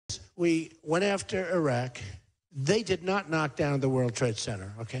We went after Iraq. They did not knock down the World Trade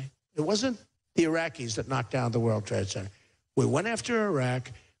Center, okay? It wasn't the Iraqis that knocked down the World Trade Center. We went after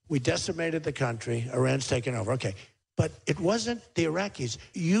Iraq. We decimated the country. Iran's taken over, okay. But it wasn't the Iraqis.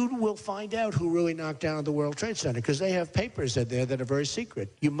 You will find out who really knocked down the World Trade Center because they have papers in there that are very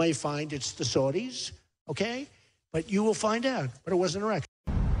secret. You may find it's the Saudis, okay? But you will find out. But it wasn't Iraq.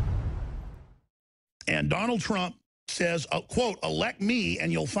 And Donald Trump says, quote, elect me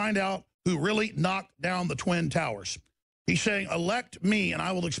and you'll find out who really knocked down the Twin Towers. He's saying, elect me and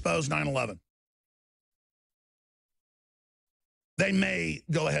I will expose 9/11. They may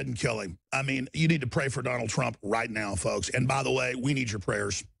go ahead and kill him. I mean, you need to pray for Donald Trump right now, folks. And by the way, we need your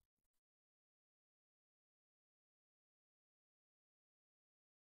prayers.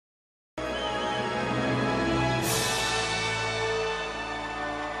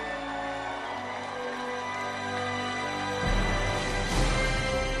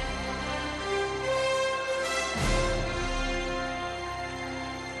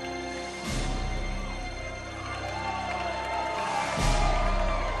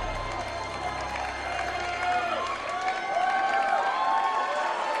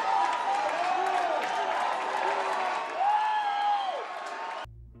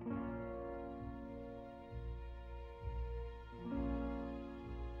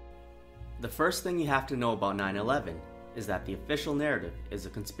 The first thing you have to know about 9/11 is that the official narrative is a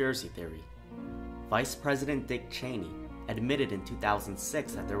conspiracy theory. Vice President Dick Cheney admitted in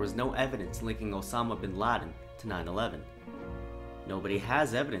 2006 that there was no evidence linking Osama bin Laden to 9/11. Nobody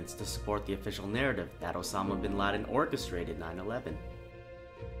has evidence to support the official narrative that Osama bin Laden orchestrated 9/11.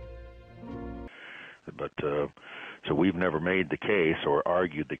 But so we've never made the case or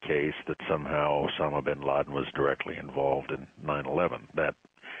argued the case that somehow Osama bin Laden was directly involved in 9/11. That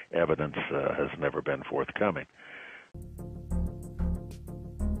evidence has never been forthcoming.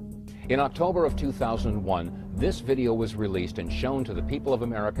 In October of 2001, this video was released and shown to the people of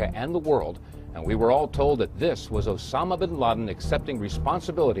America and the world, and we were all told that this was Osama bin Laden accepting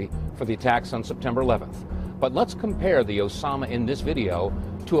responsibility for the attacks on September 11th. But let's compare the Osama in this video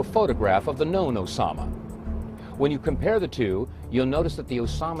to a photograph of the known Osama. When you compare the two, you'll notice that the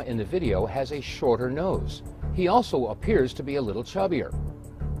Osama in the video has a shorter nose. He also appears to be a little chubbier.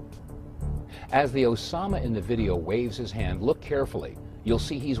 As the Osama in the video waves his hand, look carefully. You'll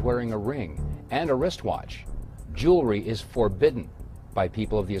see he's wearing a ring and a wristwatch. Jewelry is forbidden by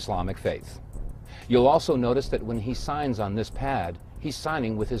people of the Islamic faith. You'll also notice that when he signs on this pad, he's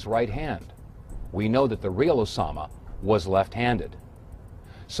signing with his right hand. We know that the real Osama was left-handed.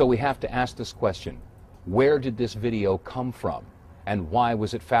 So we have to ask this question: where did this video come from, and why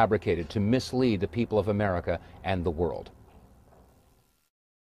was it fabricated to mislead the people of America and the world?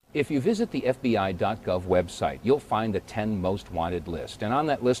 If you visit the FBI.gov website, you'll find the 10 most wanted list. And on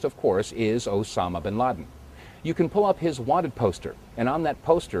that list, of course, is Osama bin Laden. You can pull up his wanted poster, and on that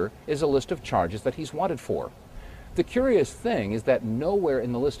poster is a list of charges that he's wanted for. The curious thing is that nowhere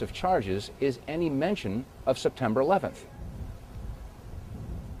in the list of charges is any mention of September 11th.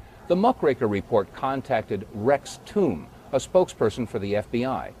 The Muckraker report contacted Rex Toom, a spokesperson for the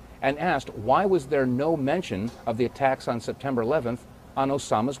FBI, and asked why was there no mention of the attacks on September 11th on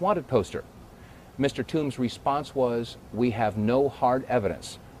Osama's wanted poster. Mr. Toom's response was, "We have no hard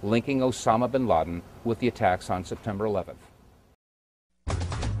evidence linking Osama bin Laden with the attacks on September 11th.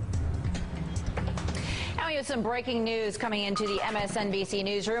 Now we have some breaking news coming into the MSNBC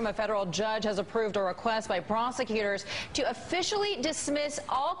newsroom. A federal judge has approved a request by prosecutors to officially dismiss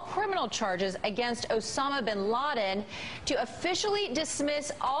all criminal charges against Osama bin Laden. To officially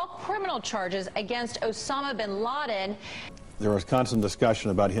dismiss all criminal charges against Osama bin Laden. There was constant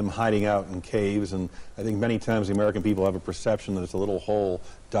discussion about him hiding out in caves, and I think many times the American people have a perception that it's a little hole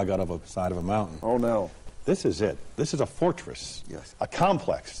dug out of the side of a mountain. Oh, no. This is it. This is a fortress. Yes. A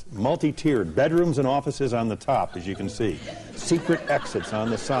complex, multi-tiered, bedrooms and offices on the top, as you can see. Secret exits on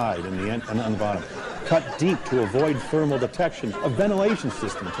the side and on the bottom. Cut deep to avoid thermal detection. A ventilation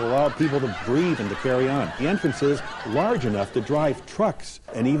system to allow people to breathe and to carry on. The entrance is large enough to drive trucks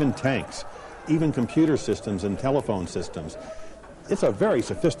and even tanks. Even computer systems and telephone systems. It's a very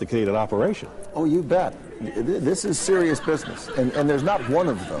sophisticated operation. Oh, you bet. This is serious business. And there's not one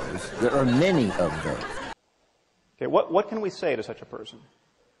of those. There are many of those. Okay, what can we say to such a person?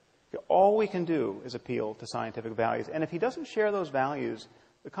 Okay, all we can do is appeal to scientific values. And if he doesn't share those values,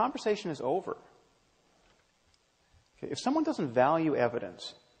 the conversation is over. Okay, if someone doesn't value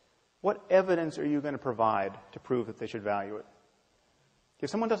evidence, what evidence are you going to provide to prove that they should value it? If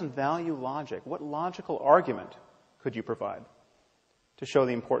someone doesn't value logic, what logical argument could you provide to show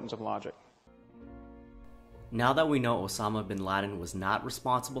the importance of logic? Now that we know Osama bin Laden was not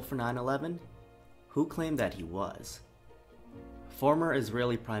responsible for 9/11, who claimed that he was? Former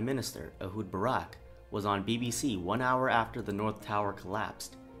Israeli Prime Minister Ehud Barak was on BBC 1 hour after the North Tower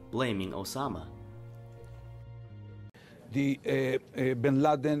collapsed, blaming Osama. Bin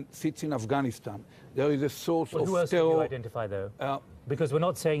Laden sits in Afghanistan. There is a source of who else terror. do you identify, though? Because we're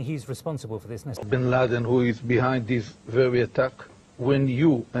not saying he's responsible for this necessarily. Bin Laden, who is behind this very attack, when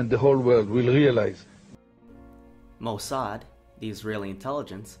you and the whole world will realize. Mossad, the Israeli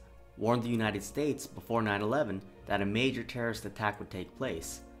intelligence, warned the United States before 9/11 that a major terrorist attack would take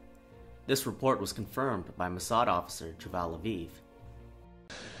place. This report was confirmed by Mossad officer Yuval Aviv.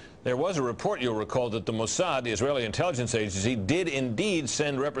 There was a report, you'll recall, that the Mossad, the Israeli intelligence agency, did indeed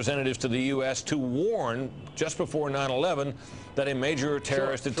send representatives to the U.S. to warn just before 9/11 that a major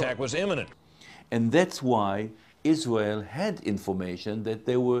terrorist attack was imminent. And that's why Israel had information that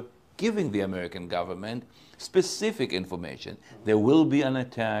they were giving the American government specific information. There will be an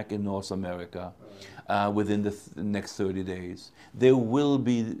attack in North America within the next 30 days. There will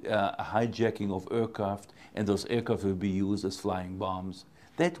be a hijacking of aircraft, and those aircraft will be used as flying bombs.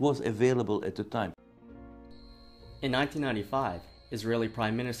 That was available at the time. In 1995, Israeli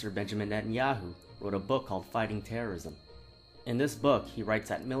Prime Minister Benjamin Netanyahu wrote a book called Fighting Terrorism. In this book, he writes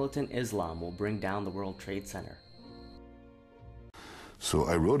that militant Islam will bring down the World Trade Center. So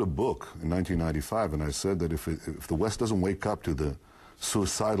I wrote a book in 1995, and I said that if the West doesn't wake up to the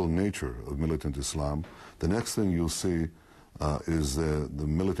suicidal nature of militant Islam, the next thing you'll see is the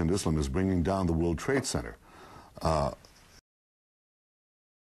militant Islam is bringing down the World Trade Center.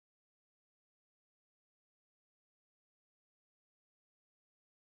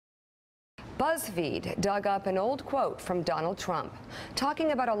 BuzzFeed dug up an old quote from Donald Trump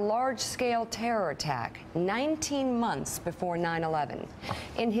talking about a large-scale terror attack 19 months before 9/11.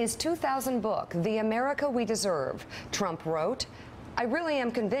 In his 2000 book, The America We Deserve, Trump wrote, "I really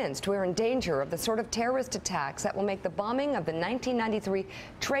am convinced we're in danger of the sort of terrorist attacks that will make the bombing of the 1993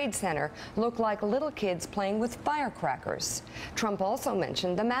 Trade Center look like little kids playing with firecrackers." Trump also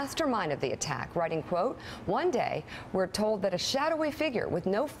mentioned the mastermind of the attack, writing, quote, "One day, we're told that a shadowy figure with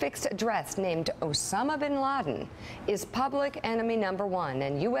no fixed address named Osama bin Laden is public enemy #1,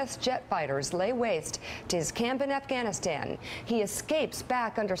 and U.S. jet fighters lay waste to his camp in Afghanistan. He escapes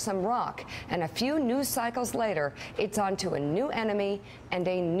back under some rock, and a few news cycles later, it's on to a new enemy and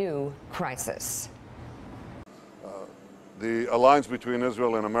a new crisis." The alliance between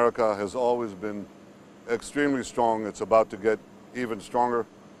Israel and America has always been extremely strong. It's about to get even stronger.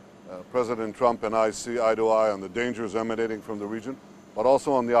 President Trump and I see eye to eye on the dangers emanating from the region, but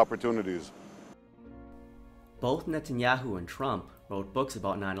also on the opportunities. Both Netanyahu and Trump wrote books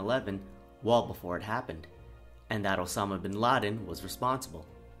about 9/11 well before it happened, and that Osama bin Laden was responsible.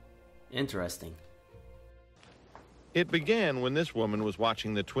 Interesting. It began when this woman was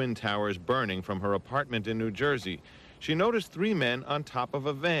watching the Twin Towers burning from her apartment in New Jersey. She noticed 3 men on top of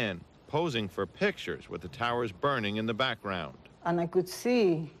a van, posing for pictures with the towers burning in the background. And I could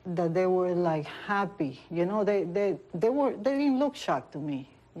see that they were like happy. You know, they didn't look shocked to me.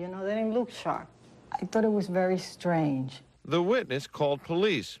 You know, they didn't look shocked. I thought it was very strange. The witness called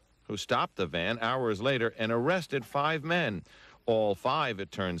police, who stopped the van hours later and arrested 5 men. All 5,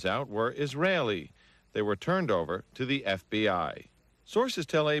 it turns out, were Israeli. They were turned over to the FBI. Sources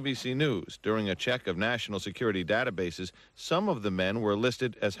tell ABC News during a check of national security databases, some of the men were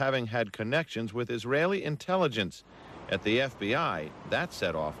listed as having had connections with Israeli intelligence. At the FBI, that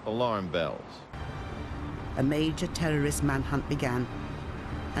set off alarm bells. A major terrorist manhunt began,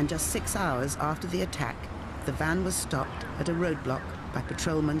 and just 6 hours after the attack, the van was stopped at a roadblock by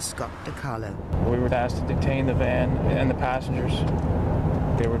patrolman Scott DiCarlo. We were asked to detain the van and the passengers.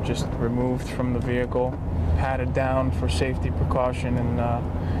 They were just removed from the vehicle, patted down for safety precaution, and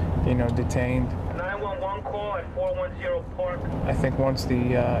detained. 911 call at 410 Park. I think once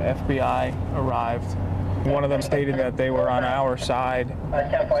the FBI arrived, one of them stated that they were on our side.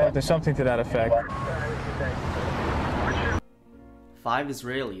 So there's something to that effect. 5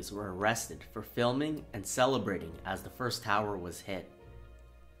 Israelis were arrested for filming and celebrating as the first tower was hit.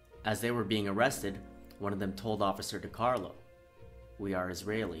 As they were being arrested, one of them told Officer DiCarlo, "We are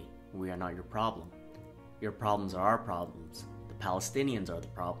Israeli. We are not your problem. Your problems are our problems. The Palestinians are the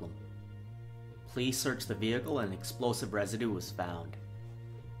problem." Police searched the vehicle and explosive residue was found.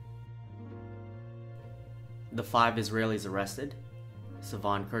 The 5 Israelis arrested,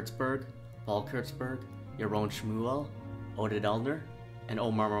 Sivan Kurtzberg, Paul Kurtzberg, Yaron Shmuel, Oded Elner, and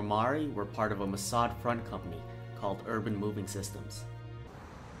Omar Marmari were part of a Mossad front company called Urban Moving Systems.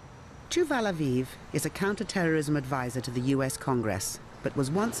 Yuval Aviv is a counterterrorism advisor to the U.S. Congress. but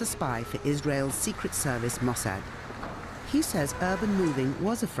was once a spy for Israel's secret service Mossad. He says Urban Moving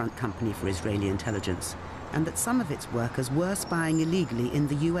was a front company for Israeli intelligence, and that some of its workers were spying illegally in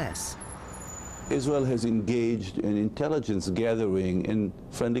the US. Israel has engaged in intelligence gathering in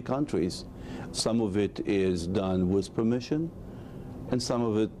friendly countries. Some of it is done with permission, and some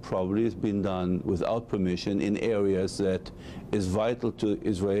of it probably has been done without permission in areas that is vital to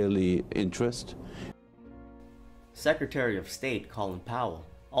Israeli interest. Secretary of State Colin Powell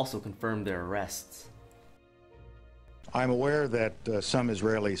also confirmed their arrests. I'm aware that some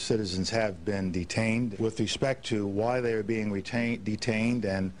Israeli citizens have been detained. With respect to why they are being detained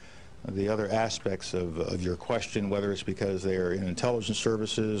and the other aspects of your question, whether it's because they are in intelligence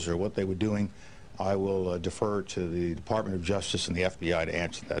services or what they were doing, I will defer to the Department of Justice and the FBI to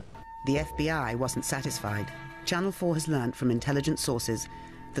answer that. The FBI wasn't satisfied. Channel 4 has learnt from intelligence sources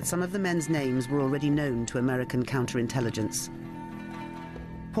that some of the men's names were already known to American counterintelligence.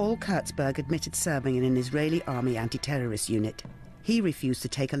 Paul Kurtzberg admitted serving in an Israeli army anti-terrorist unit. He refused to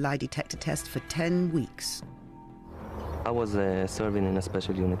take a lie detector test for 10 weeks. I was serving in a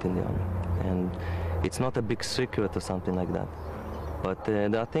special unit in the army, and it's not a big secret or something like that. But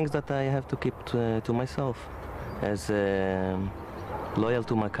there are things that I have to keep to myself as loyal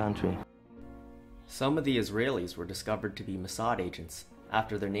to my country. Some of the Israelis were discovered to be Mossad agents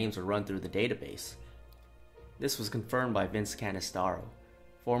after their names were run through the database. This was confirmed by Vince Canistaro,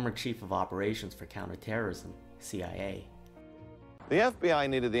 former Chief of Operations for Counterterrorism, CIA. The FBI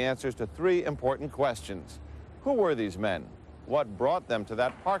needed the answers to three important questions. Who were these men? What brought them to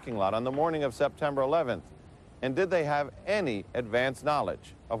that parking lot on the morning of September 11th? And did they have any advance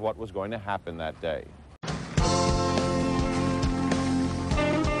knowledge of what was going to happen that day?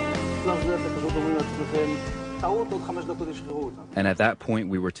 And at that point,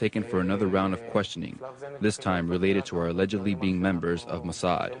 we were taken for another round of questioning, this time related to our allegedly being members of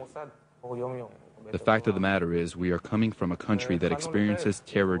Mossad. The fact of the matter is, we are coming from a country that experiences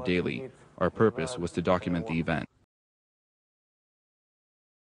terror daily. Our purpose was to document the event.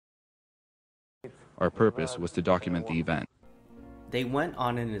 Our purpose was to document the event. They went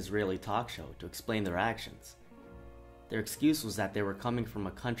on an Israeli talk show to explain their actions. Their excuse was that they were coming from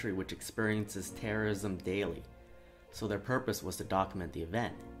a country which experiences terrorism daily, so their purpose was to document the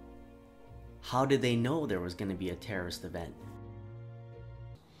event. How did they know there was going to be a terrorist event?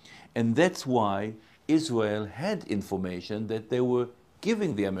 And that's why Israel had information that they were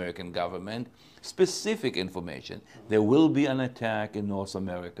giving the American government, specific information. There will be an attack in North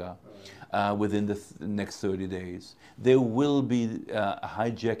America within the next 30 days. There will be a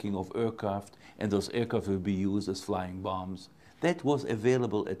hijacking of aircraft, and those aircraft will be used as flying bombs. That was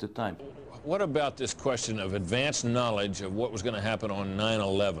available at the time. What about this question of advanced knowledge of what was going to happen on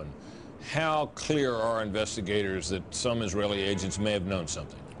 9/11? How clear are investigators that some Israeli agents may have known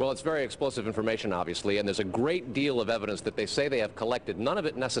something? Well, it's very explosive information, obviously, and there's a great deal of evidence that they say they have collected. None of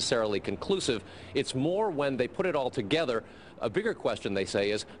it necessarily conclusive. It's more when they put it all together. A bigger question, they say,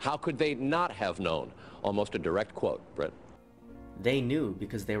 is how could they not have known? Almost a direct quote, Britt. They knew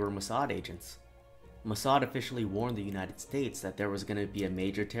because they were Mossad agents. Mossad officially warned the United States that there was going to be a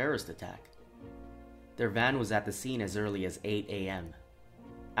major terrorist attack. Their van was at the scene as early as 8 a.m.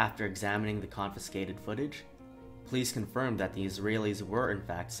 After examining the confiscated footage, police confirmed that the Israelis were in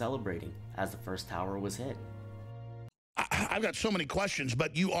fact celebrating as the first tower was hit. I've got so many questions,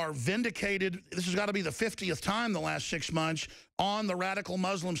 but you are vindicated. This has got to be the 50th time the last 6 months on the radical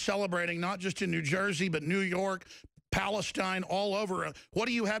Muslims celebrating, not just in New Jersey, but New York, Palestine, all over. What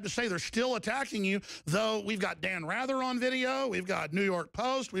do you have to say? They're still attacking you, though we've got Dan Rather on video, we've got New York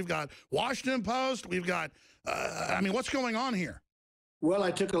Post, we've got Washington Post, we've got, I mean, what's going on here? Well,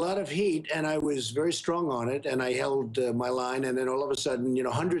 I took a lot of heat, and I was very strong on it, and I held my line, and then all of a sudden, you know,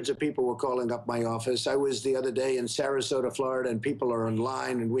 hundreds of people were calling up my office. I was the other day in Sarasota, Florida, and people are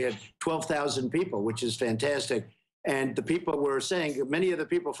online, and we had 12,000 people, which is fantastic. And the people were saying, many of the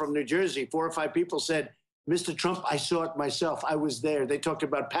people from New Jersey, 4 or 5 people said, Mr. Trump, I saw it myself. I was there. They talked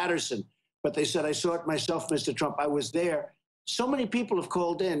about Patterson, but they said, I saw it myself, Mr. Trump. I was there. So many people have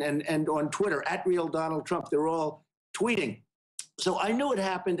called in, and on Twitter, @RealDonaldTrump, they're all tweeting. So I knew it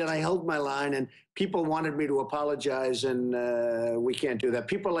happened, and I held my line, and people wanted me to apologize, and we can't do that.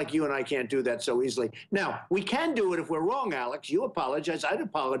 People like you and I can't do that so easily. Now, we can do it if we're wrong, Alex. You apologize. I'd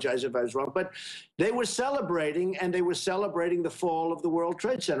apologize if I was wrong. But they were celebrating, and they were celebrating the fall of the World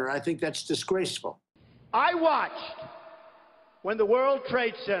Trade Center. I think that's disgraceful. I watched when the World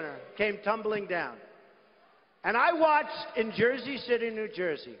Trade Center came tumbling down. And I watched in Jersey City, New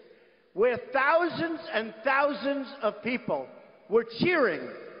Jersey, where thousands and thousands of people were cheering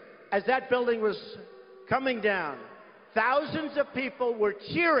as that building was coming down. Thousands of people were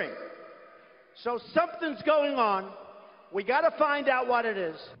cheering. So something's going on. We got to find out what it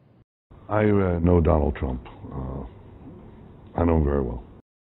is. I know Donald Trump. I know him very well.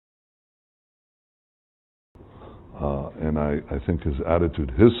 And I think his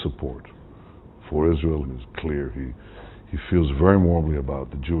attitude, his support for Israel is clear. He feels very warmly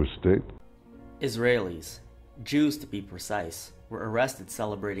about the Jewish state. Israelis, Jews to be precise, were arrested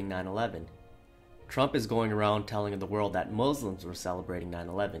celebrating 9/11. Trump is going around telling the world that Muslims were celebrating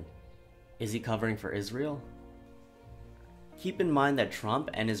 9/11. Is he covering for Israel? Keep in mind that Trump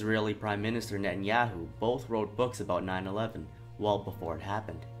and Israeli Prime Minister Netanyahu both wrote books about 9/11 well before it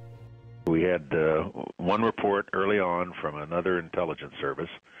happened. We had one report early on from another intelligence service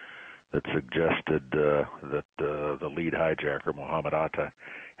that suggested that the lead hijacker, Mohammed Atta,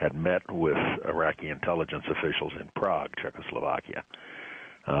 had met with Iraqi intelligence officials in Prague, Czechoslovakia.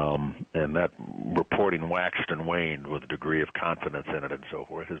 And that reporting waxed and waned with a degree of confidence in it and so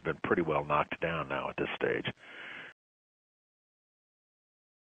forth. Has been pretty well knocked down now at this stage.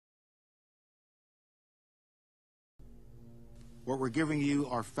 What we're giving you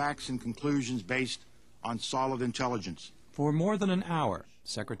are facts and conclusions based on solid intelligence. For more than an hour,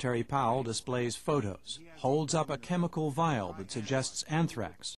 Secretary Powell displays photos, holds up a chemical vial that suggests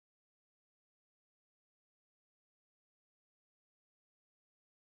anthrax.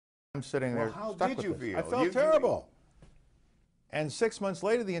 I'm sitting there how stuck did with you this. feel? I felt terrible. And 6 months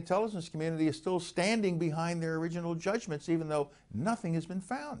later, the intelligence community is still standing behind their original judgments, even though nothing has been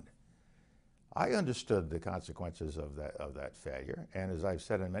found. I understood the consequences of that failure, and as I've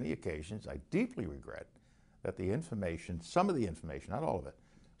said on many occasions, I deeply regret that the information, some of the information, not all of it,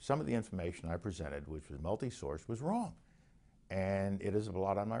 some of the information I presented, which was multi-source, was wrong. And it is a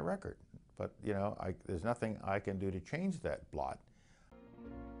blot on my record. But, you know, there's nothing I can do to change that blot.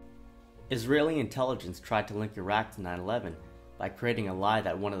 Israeli intelligence tried to link Iraq to 9/11 by creating a lie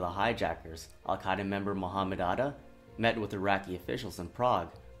that one of the hijackers, Al-Qaeda member Mohammed Atta, met with Iraqi officials in Prague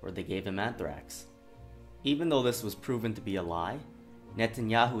where they gave him anthrax. Even though this was proven to be a lie,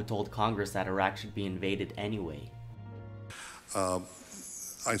 Netanyahu told Congress that Iraq should be invaded anyway.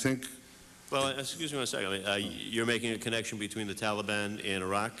 I think... Well, excuse me one second. You're making a connection between the Taliban and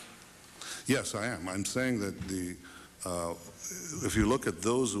Iraq? Yes, I am. I'm saying that if you look at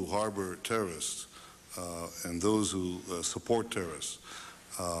those who harbor terrorists and those who support terrorists...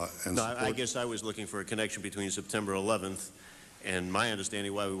 I guess I was looking for a connection between September 11th and my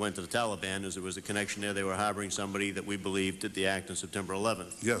understanding why we went to the Taliban is there was a connection there. They were harboring somebody that we believed did the act on September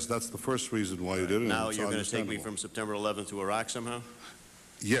 11th. Yes, that's the first reason why you did it. Now you're going to take me from September 11th to Iraq somehow?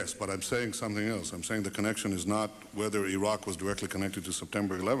 Yes, but I'm saying something else. I'm saying the connection is not whether Iraq was directly connected to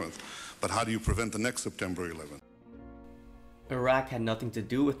September 11th, but how do you prevent the next September 11th? Iraq had nothing to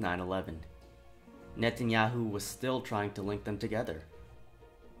do with 9/11. Netanyahu was still trying to link them together.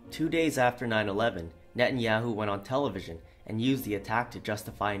 2 days after 9/11, Netanyahu went on television and used the attack to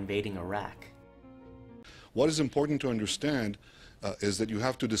justify invading Iraq. What is important to understand is that you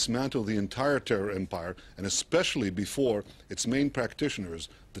have to dismantle the entire terror empire, and especially before its main practitioners,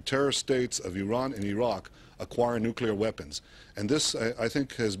 the terror states of Iran and Iraq, acquire nuclear weapons. And this, I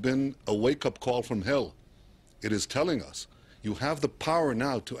think, has been a wake-up call from hell. It is telling us, you have the power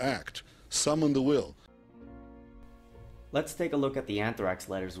now to act. Summon the will. Let's take a look at the anthrax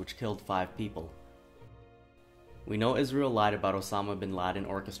letters which killed 5 people. We know Israel lied about Osama bin Laden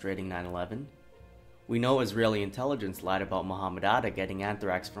orchestrating 9/11. We know Israeli intelligence lied about Mohammed Atta getting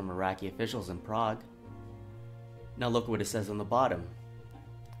anthrax from Iraqi officials in Prague. Now look what it says on the bottom.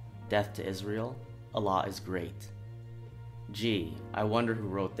 Death to Israel, Allah is great. Gee, I wonder who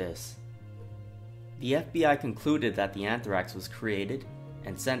wrote this. The FBI concluded that the anthrax was created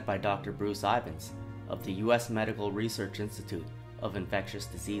and sent by Dr. Bruce Ivins of the U.S. Medical Research Institute of Infectious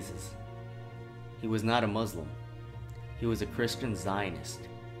Diseases. He was not a Muslim. He was a Christian Zionist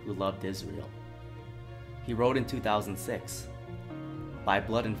who loved Israel. He wrote in 2006, "By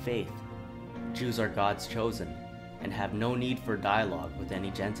blood and faith, Jews are God's chosen and have no need for dialogue with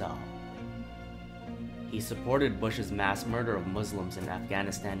any Gentile." He supported Bush's mass murder of Muslims in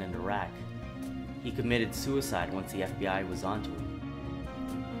Afghanistan and Iraq. He committed suicide once the FBI was onto him.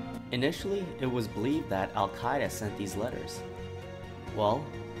 Initially, it was believed that Al-Qaeda sent these letters. Well,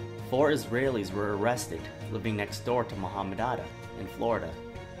 4 Israelis were arrested living next door to Mohammed Atta in Florida.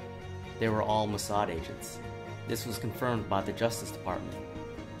 They were all Mossad agents. This was confirmed by the Justice Department.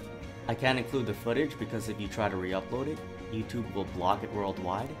 I can't include the footage because if you try to re-upload it, YouTube will block it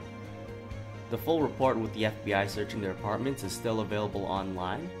worldwide. The full report with the FBI searching their apartments is still available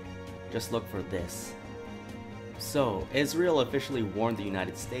online. Just look for this. So, Israel officially warned the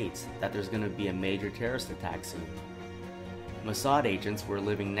United States that there's going to be a major terrorist attack soon. Mossad agents were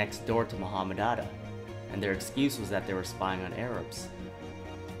living next door to Muhammad Atta, and their excuse was that they were spying on Arabs.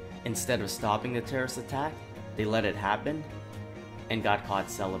 Instead of stopping the terrorist attack, they let it happen and got caught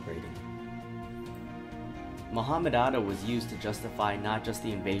celebrating. Muhammad Atta was used to justify not just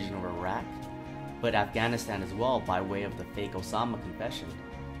the invasion of Iraq, but Afghanistan as well by way of the fake Osama confession.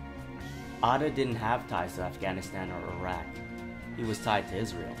 Atta didn't have ties to Afghanistan or Iraq. He was tied to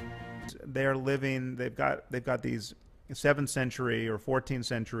Israel. They're living, they've got these 7th century or 14th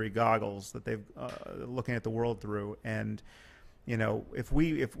century goggles that they've looking at the world through, and you know, if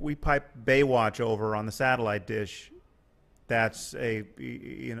we pipe Baywatch over on the satellite dish, that's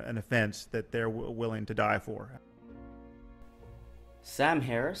an offense that they're willing to die for. Sam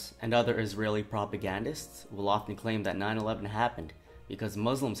Harris and other Israeli propagandists will often claim that 9/11 happened because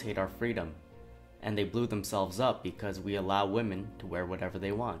Muslims hate our freedom, and they blew themselves up because we allow women to wear whatever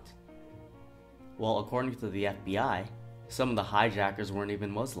they want. Well, according to the FBI, some of the hijackers weren't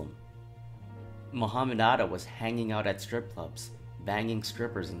even Muslim. Muhammad Atta was hanging out at strip clubs, banging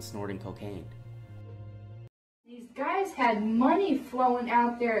strippers and snorting cocaine. These guys had money flowing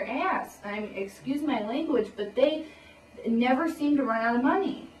out their ass. I mean, excuse my language, but they never seemed to run out of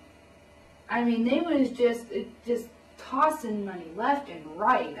money. I mean, they was just tossing money left and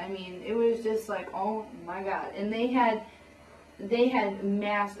right. I mean, it was just like, oh my God. And they had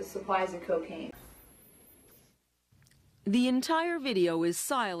mass supplies of cocaine. The entire video is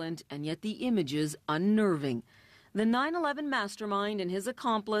silent, and yet the images unnerving. The 9/11 mastermind and his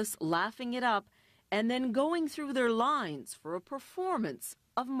accomplice laughing it up and then going through their lines for a performance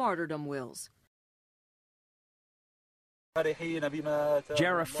of martyrdom wills.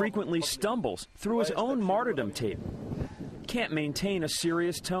 Jarrah frequently stumbles through his own martyrdom tape. Can't maintain a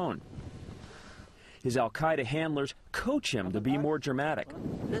serious tone. His Al-Qaeda handlers coach him to be more dramatic.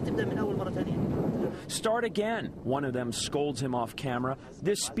 Start again. One of them scolds him off camera.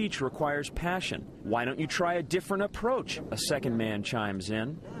 This speech requires passion. Why don't you try a different approach? A second man chimes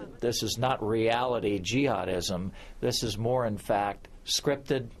in. This is not reality jihadism. This is more, in fact,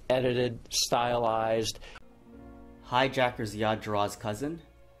 scripted, edited, stylized. Hijacker Ziad Jarrah's cousin,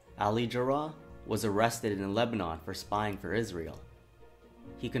 Ali Jarrah, was arrested in Lebanon for spying for Israel.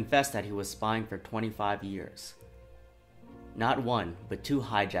 He confessed that he was spying for 25 years. Not one, but 2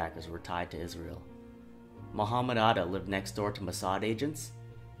 hijackers were tied to Israel. Muhammad Atta lived next door to Mossad agents,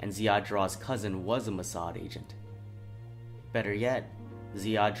 and Ziad Jarrah's cousin was a Mossad agent. Better yet,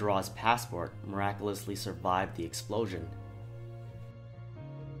 Ziad Jarrah's passport miraculously survived the explosion.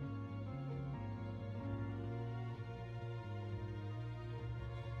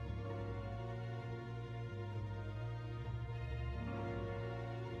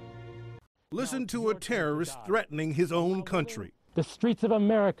 Listen to a terrorist threatening his own country. The streets of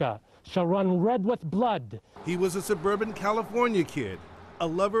America shall run red with blood. He was a suburban California kid, a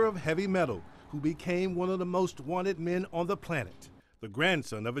lover of heavy metal, who became one of the most wanted men on the planet. The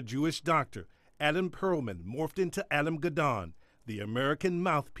grandson of a Jewish doctor, Adam Perlman morphed into Adam Gadon, the American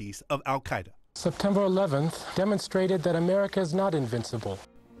mouthpiece of Al-Qaeda. September 11th demonstrated that America is not invincible.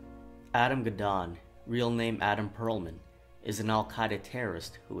 Adam Gadon, real name Adam Perlman, is an Al-Qaeda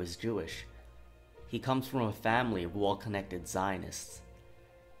terrorist who is Jewish. He comes from a family of well-connected Zionists.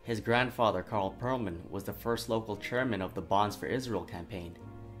 His grandfather, Carl Perlman, was the first local chairman of the Bonds for Israel campaign,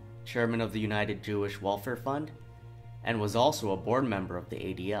 chairman of the United Jewish Welfare Fund, and was also a board member of the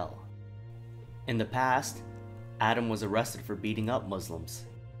ADL. In the past, Adam was arrested for beating up Muslims.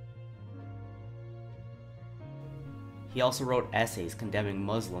 He also wrote essays condemning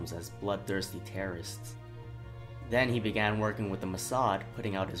Muslims as bloodthirsty terrorists. Then he began working with the Mossad,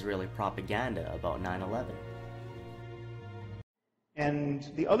 putting out Israeli propaganda about 9/11. And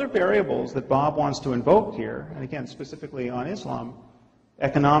the other variables that Bob wants to invoke here, and again specifically on Islam,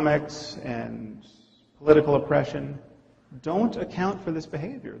 economics and political oppression, don't account for this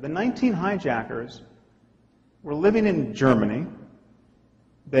behavior. The 19 hijackers were living in Germany.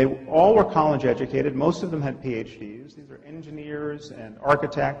 They all were college educated. Most of them had PhDs. These are engineers and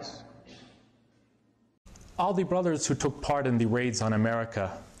architects. All the brothers who took part in the raids on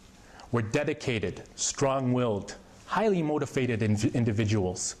America were dedicated, strong-willed, highly motivated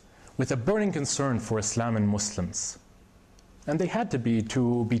individuals with a burning concern for Islam and Muslims. And they had to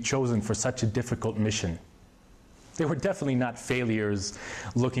be chosen for such a difficult mission. They were definitely not failures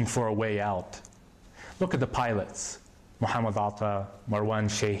looking for a way out. Look at the pilots: Muhammad Atta, Marwan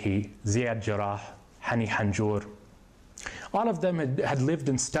Shehi, Ziad Jarrah, Hani Hanjour. All of them had lived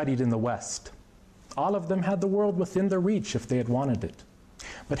and studied in the West. All of them had the world within their reach if they had wanted it.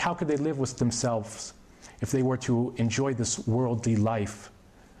 But how could they live with themselves if they were to enjoy this worldly life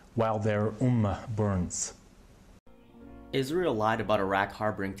while their ummah burns? Israel lied about Iraq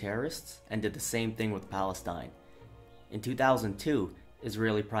harboring terrorists and did the same thing with Palestine. In 2002,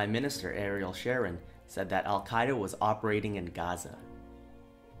 Israeli Prime Minister Ariel Sharon said that Al-Qaeda was operating in Gaza.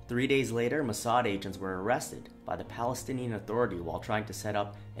 3 days later, Mossad agents were arrested by the Palestinian Authority while trying to set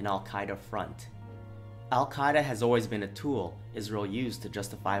up an Al-Qaeda front. Al-Qaeda has always been a tool Israel used to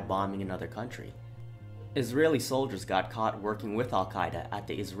justify bombing another country. Israeli soldiers got caught working with Al-Qaeda at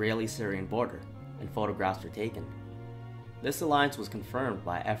the Israeli-Syrian border, and photographs were taken. This alliance was confirmed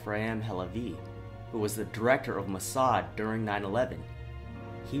by Ephraim Halavi, who was the director of Mossad during 9/11.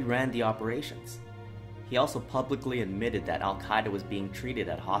 He ran the operations. He also publicly admitted that Al-Qaeda was being treated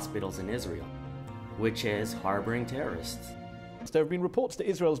at hospitals in Israel, which is harboring terrorists. There have been reports that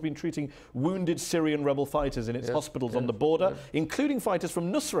Israel has been treating wounded Syrian rebel fighters in its hospitals on the border, including fighters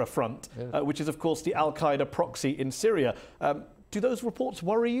from Nusra Front, which is, of course, the Al-Qaeda proxy in Syria. Do those reports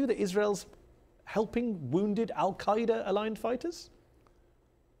worry you that Israel's helping wounded Al-Qaeda-aligned fighters?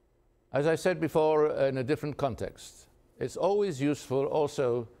 As I said before, in a different context, it's always useful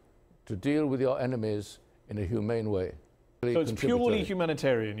also to deal with your enemies in a humane way. So it's purely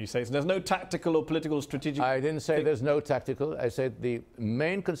humanitarian, you say? So there's no tactical or political or strategic... I didn't say there's no tactical. I said the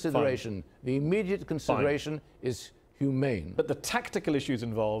main consideration, the immediate consideration is humane. But the tactical issues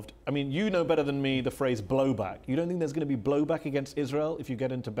involved, I mean, you know better than me the phrase blowback. You don't think there's going to be blowback against Israel if you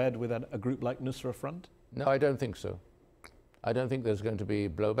get into bed with a group like Nusra Front? No, I don't think so. I don't think there's going to be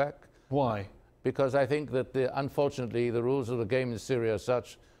blowback. Why? Because I think that, unfortunately, the rules of the game in Syria are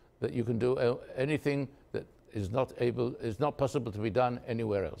such that you can do anything that is not possible to be done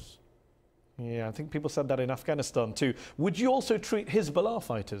anywhere else. Yeah, I think people said that in Afghanistan too. Would you also treat Hezbollah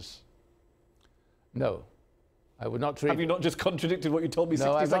fighters? No, I would not treat... Have you not just contradicted what you told me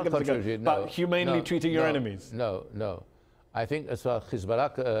 60 seconds ago about humanely treating your enemies? No. I think as far as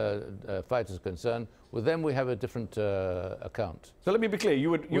Hezbollah fighters are concerned, with them we have a different account. So let me be clear,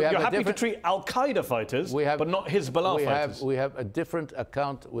 you're happy to treat Al-Qaeda fighters, but not Hezbollah fighters? We have a different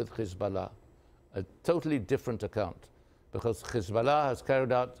account with Hezbollah, a totally different account, because Hezbollah has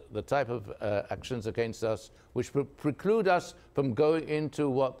carried out the type of actions against us which preclude us from going into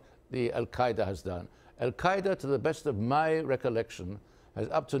what the Al-Qaeda has done. Al-Qaeda, to the best of my recollection, has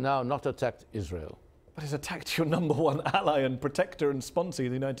up to now not attacked Israel. But it's attacked your #1 ally and protector and sponsor,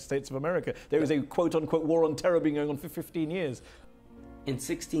 the United States of America. There is a quote-unquote war on terror being going on for 15 years. In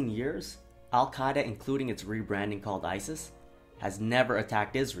 16 years, Al-Qaeda, including its rebranding called ISIS, has never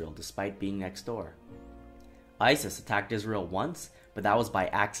attacked Israel despite being next door. ISIS attacked Israel once, but that was by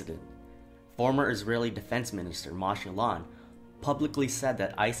accident. Former Israeli Defense Minister Moshe Yaalon publicly said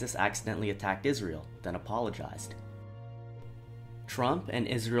that ISIS accidentally attacked Israel, then apologized. Trump and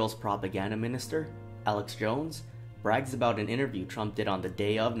Israel's propaganda minister, Alex Jones, brags about an interview Trump did on the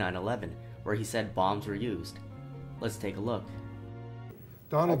day of 9/11, where he said bombs were used. Let's take a look.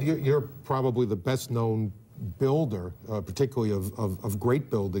 Donald, you're probably the best known builder, particularly of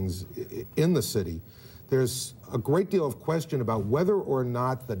great buildings in the city. There's a great deal of question about whether or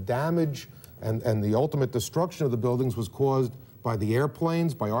not the damage and the ultimate destruction of the buildings was caused by the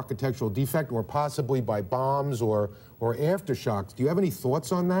airplanes, by architectural defect, or possibly by bombs or aftershocks. Do you have any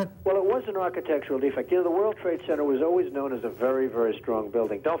thoughts on that? Well, it was an architectural defect. You know, the World Trade Center was always known as a very, very strong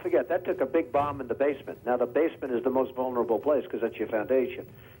building. Don't forget, that took a big bomb in the basement. Now, the basement is the most vulnerable place because that's your foundation,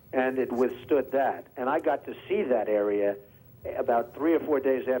 and it withstood that. And I got to see that area about 3 or 4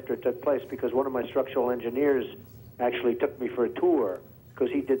 days after it took place because one of my structural engineers actually took me for a tour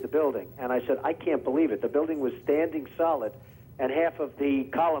because he did the building. And I said, I can't believe it. The building was standing solid, and half of the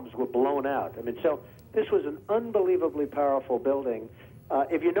columns were blown out. I mean, so this was an unbelievably powerful building.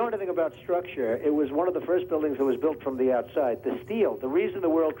 If you know anything about structure, it was one of the first buildings that was built from the outside. The steel, the reason the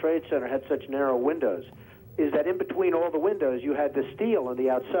World Trade Center had such narrow windows is that in between all the windows, you had the steel on the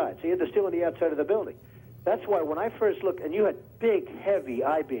outside. So you had the steel on the outside of the building. That's why when I first looked, and you had big, heavy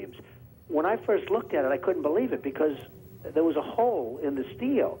I-beams, when I first looked at it, I couldn't believe it because there was a hole in the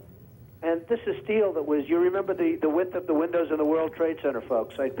steel. And this is steel that was, you remember the width of the windows in the World Trade Center,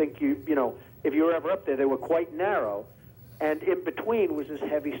 folks. I think you know, if you were ever up there, they were quite narrow. And in between was this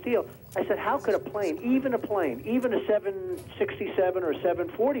heavy steel. I said, how could a plane, even a 767 or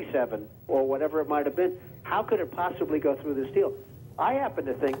 747 or whatever it might have been, how could it possibly go through the steel? I happen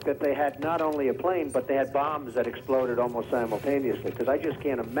to think that they had not only a plane, but they had bombs that exploded almost simultaneously, because I just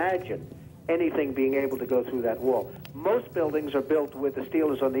can't imagine anything being able to go through that wall. Most buildings are built with the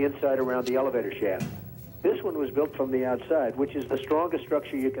steel is on the inside around the elevator shaft. This one was built from the outside, which is the strongest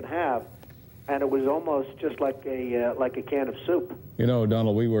structure you can have, and it was almost just like a can of soup. You know,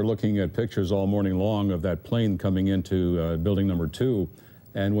 Donald, we were looking at pictures all morning long of that plane coming into building number 2,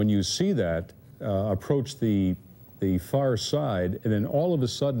 and when you see that approach the the far side, and then all of a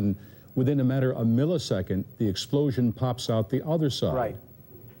sudden, within a matter of a millisecond, the explosion pops out the other side. Right.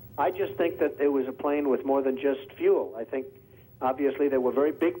 I just think that it was a plane with more than just fuel. I think, obviously, they were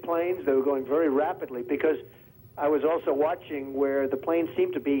very big planes. They were going very rapidly, because I was also watching where the plane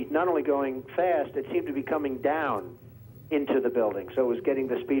seemed to be not only going fast, it seemed to be coming down into the building. So it was getting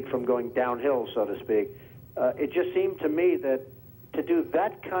the speed from going downhill, so to speak. It just seemed to me that to do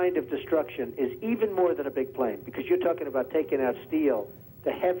that kind of destruction is even more than a big plane, because you're talking about taking out steel,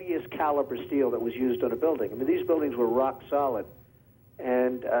 the heaviest caliber steel that was used on a building. I mean, these buildings were rock solid.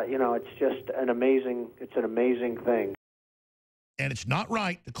 And, you know, it's just an amazing thing. And it's not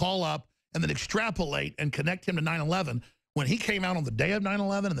right to call up and then extrapolate and connect him to 9/11 when he came out on the day of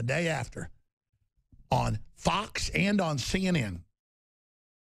 9/11 and the day after on Fox and on CNN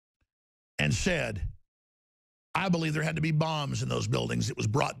and said, I believe there had to be bombs in those buildings. It was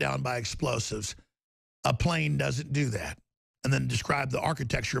brought down by explosives. A plane doesn't do that. And then described the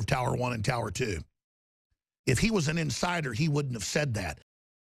architecture of Tower 1 and Tower 2. If he was an insider, he wouldn't have said that.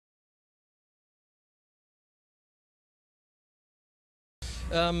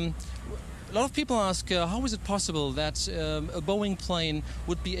 A lot of people ask, how is it possible that a Boeing plane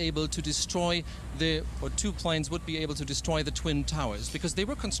would be able to destroy or two planes would be able to destroy the Twin Towers? Because they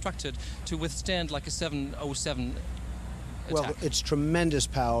were constructed to withstand like a 707 attack. Well, it's tremendous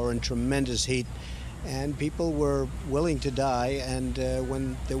power and tremendous heat, and people were willing to die, and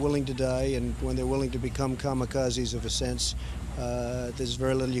when they're willing to die and when they're willing to become kamikazes of a sense, there's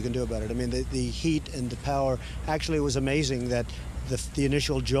very little you can do about it. I mean, the heat and the power, actually it was amazing that the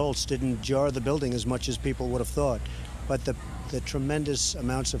initial jolts didn't jar the building as much as people would have thought. But the tremendous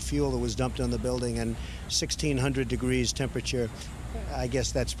amounts of fuel that was dumped on the building and 1,600 degrees temperature, I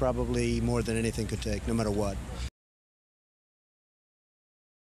guess that's probably more than anything could take, no matter what.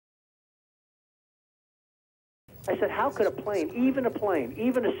 I said, how could a plane, even a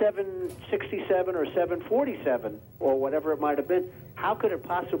 767 or 747 or whatever it might have been, how could it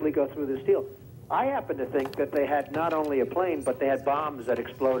possibly go through this steel? I happen to think that they had not only a plane, but they had bombs that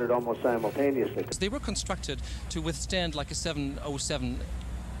exploded almost simultaneously. They were constructed to withstand like a 707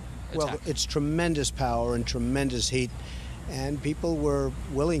 attack. Well, it's tremendous power and tremendous heat, and people were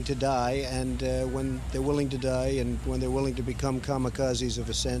willing to die, and when they're willing to die and when they're willing to become kamikazes of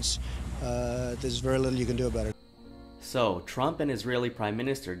a sense, there's very little you can do about it. So, Trump and Israeli Prime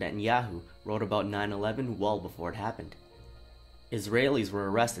Minister Netanyahu wrote about 9/11 well before it happened. Israelis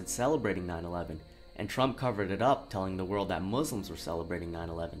were arrested celebrating 9/11, and Trump covered it up, telling the world that Muslims were celebrating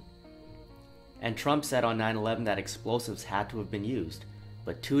 9/11. And Trump said on 9/11 that explosives had to have been used,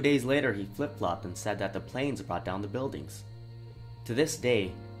 but 2 days later he flip-flopped and said that the planes brought down the buildings. To this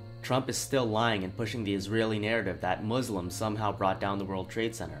day, Trump is still lying and pushing the Israeli narrative that Muslims somehow brought down the World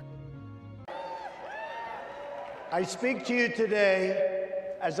Trade Center. I speak to you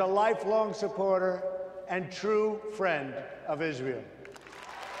today as a lifelong supporter and true friend of Israel.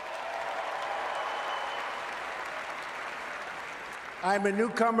 I'm a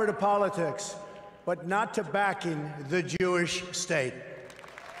newcomer to politics, but not to backing the Jewish state.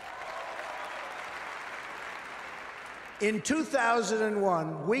 In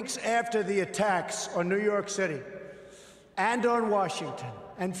 2001, weeks after the attacks on New York City and on Washington,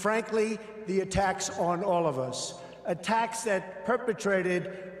 and frankly, the attacks on all of us, attacks that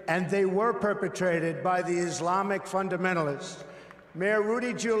and they were perpetrated by the Islamic fundamentalists, Mayor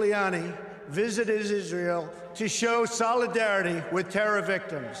Rudy Giuliani visited Israel to show solidarity with terror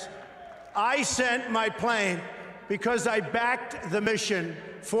victims. I sent my plane because I backed the mission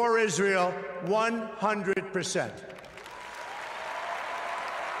for Israel 100%.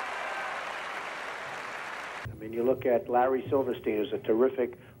 I mean, you look at Larry Silverstein, who's a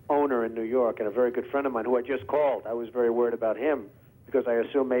terrific owner in New York and a very good friend of mine who I just called. I was very worried about him because I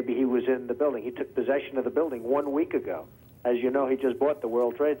assumed maybe he was in the building. He took possession of the building 1 week ago. As you know, he just bought the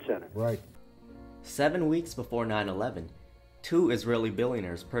World Trade Center. Right. 7 weeks before 9/11, 2 Israeli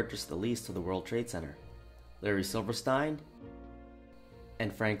billionaires purchased the lease to the World Trade Center. Larry Silverstein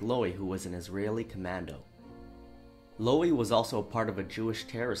and Frank Lowy, who was an Israeli commando. Lowy was also a part of a Jewish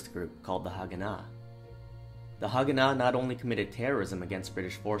terrorist group called the Haganah. The Haganah not only committed terrorism against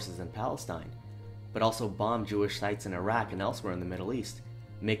British forces in Palestine, but also bombed Jewish sites in Iraq and elsewhere in the Middle East,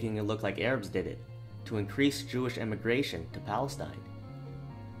 making it look like Arabs did it, to increase Jewish immigration to Palestine.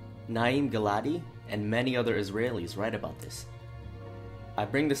 Naim Giladi and many other Israelis write about this. I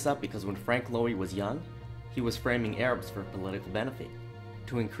bring this up because when Frank Lowy was young, he was framing Arabs for political benefit,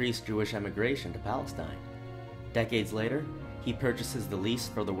 to increase Jewish immigration to Palestine. Decades later, he purchases the lease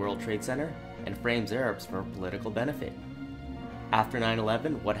for the World Trade Center and frames Arabs for political benefit. After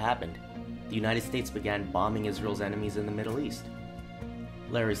 9/11, what happened? the United States began bombing Israel's enemies in the Middle East.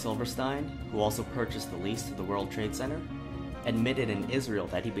 Larry Silverstein, who also purchased the lease to the World Trade Center, admitted in Israel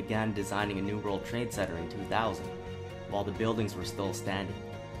that he began designing a new World Trade Center in 2000, while the buildings were still standing.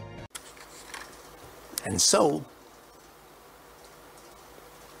 And so,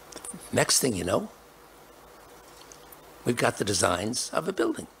 next thing you know, we've got the designs of a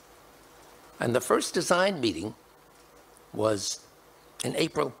building. And the first design meeting was in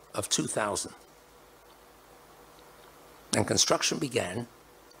April of 2000. And construction began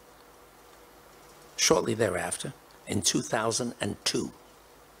shortly thereafter in 2002.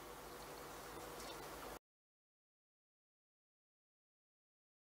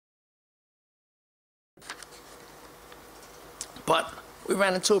 But we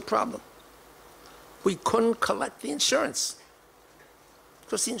ran into a problem. We couldn't collect the insurance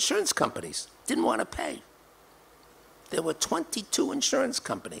because the insurance companies didn't want to pay. There were 22 insurance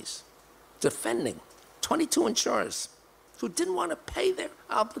companies defending 22 insurers who didn't want to pay their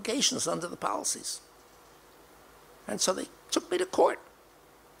obligations under the policies. And so they took me to court.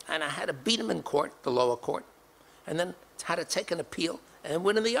 And I had to beat them in court, the lower court, and then had to take an appeal and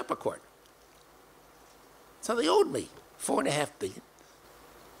win in the upper court. So they owed me $4.5 billion.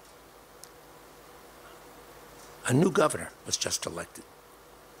 A new governor was just elected.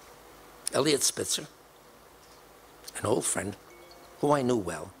 Elliot Spitzer, an old friend who I knew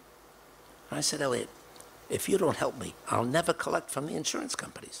well. And I said, Elliot, if you don't help me, I'll never collect from the insurance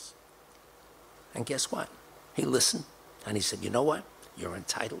companies. And guess what? He listened, and he said, you know what? You're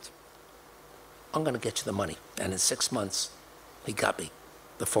entitled. I'm going to get you the money. And in 6 months, he got me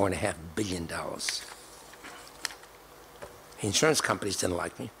the $4.5 billion. The insurance companies didn't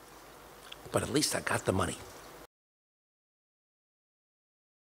like me, but at least I got the money.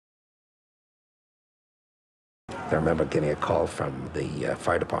 I remember getting a call from the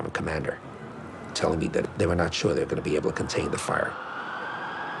fire department commander telling me that they were not sure they were going to be able to contain the fire.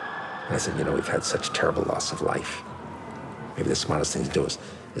 And I said, you know, we've had such terrible loss of life. Maybe the smartest thing to do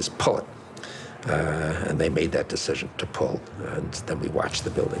is pull it. And they made that decision to pull, and then we watched the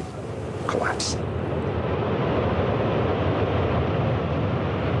building collapse.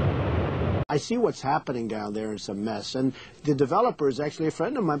 I see what's happening down there. It's a mess. And the developer is actually a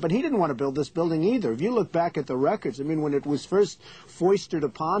friend of mine, but he didn't want to build this building either. If you look back at the records, I mean, when it was first foisted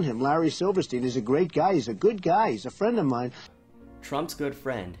upon him, Larry Silverstein is a great guy. He's a good guy. He's a friend of mine. Trump's good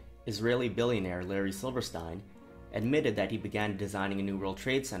friend, Israeli billionaire Larry Silverstein, admitted that he began designing a new World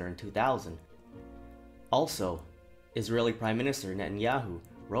Trade Center in 2000. Also, Israeli Prime Minister Netanyahu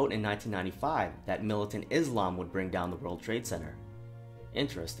wrote in 1995 that militant Islam would bring down the World Trade Center.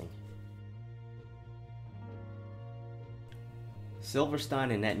 Interesting.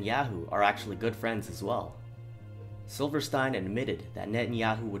 Silverstein and Netanyahu are actually good friends as well. Silverstein admitted that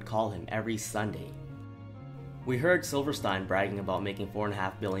Netanyahu would call him every Sunday. We heard Silverstein bragging about making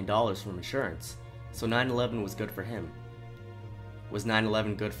 $4.5 billion from insurance, so 9/11 was good for him. Was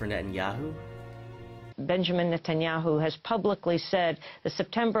 9/11 good for Netanyahu? Benjamin Netanyahu has publicly said the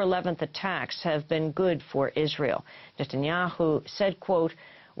September 11th attacks have been good for Israel. Netanyahu said, quote,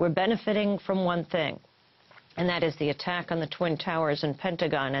 "We're benefiting from one thing, and that is the attack on the Twin Towers and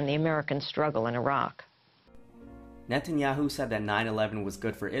Pentagon and the American struggle in Iraq." Netanyahu said that 9/11 was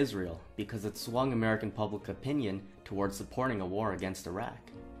good for Israel because it swung American public opinion towards supporting a war against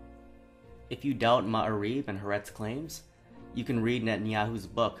Iraq. If you doubt Ma'ariv and Haaretz's claims, you can read Netanyahu's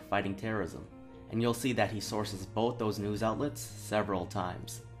book, Fighting Terrorism, and you'll see that he sources both those news outlets several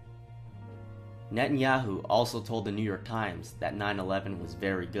times. Netanyahu also told the New York Times that 9/11 was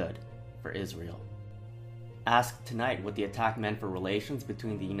very good for Israel. Asked tonight what the attack meant for relations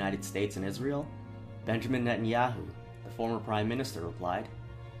between the United States and Israel, Benjamin Netanyahu, the former prime minister, replied,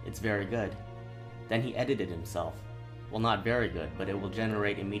 "It's very good." Then he edited himself. Well, not very good, but it will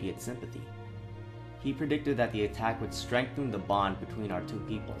generate immediate sympathy. He predicted that the attack would strengthen the bond between our two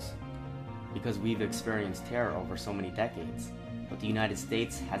peoples. Because we've experienced terror over so many decades, but the United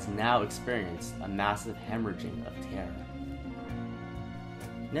States has now experienced a massive hemorrhaging of terror.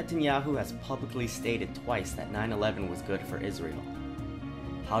 Netanyahu has publicly stated twice that 9/11 was good for Israel.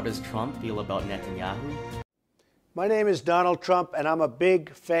 How does Trump feel about Netanyahu? My name is Donald Trump, and I'm a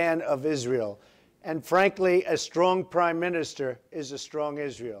big fan of Israel. And frankly, a strong prime minister is a strong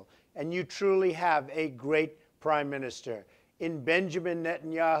Israel. And you truly have a great prime minister. In Benjamin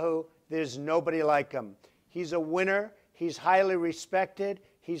Netanyahu, there's nobody like him. He's a winner. He's highly respected.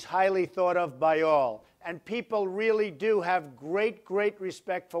 He's highly thought of by all. And people really do have great, great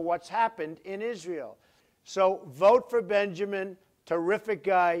respect for what's happened in Israel. So vote for Benjamin. Terrific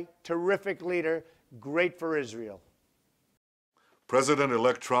guy, terrific leader, great for Israel.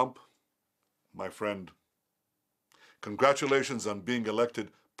 President-elect Trump my friend, congratulations on being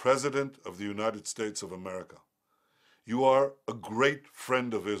elected President of the United States of America. You are a great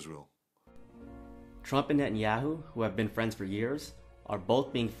friend of Israel. Trump and Netanyahu, who have been friends for years, are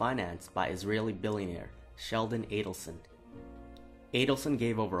both being financed by Israeli billionaire Sheldon Adelson. Adelson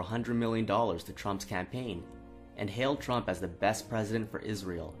gave over $100 million to Trump's campaign and hailed Trump as the best president for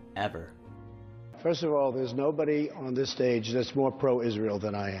Israel ever. First of all, there's nobody on this stage that's more pro-Israel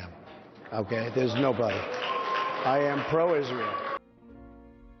than I am. Okay? There's nobody. I am pro-Israel.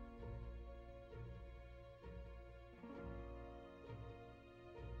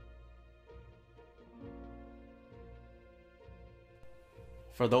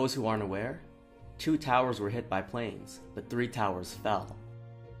 For those who aren't aware, 2 towers were hit by planes, but 3 towers fell.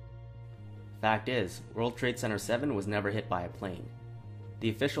 Fact is, World Trade Center 7 was never hit by a plane. The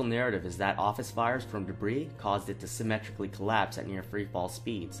official narrative is that office fires from debris caused it to symmetrically collapse at near free-fall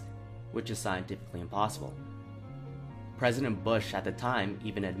speeds, which is scientifically impossible. President Bush at the time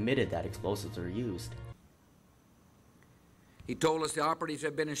even admitted that explosives were used. He told us the operatives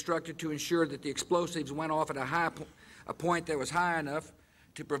had been instructed to ensure that the explosives went off at a point that was high enough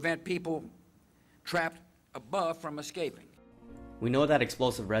to prevent people trapped above from escaping. We know that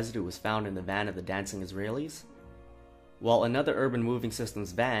explosive residue was found in the van of the dancing Israelis. Well, another urban moving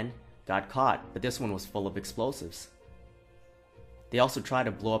systems van got caught, but this one was full of explosives. They also tried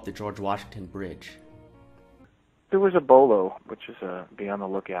to blow up the George Washington Bridge. There was a bolo, which is be on the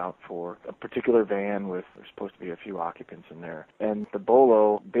lookout for a particular van with, there's supposed to be a few occupants in there. And the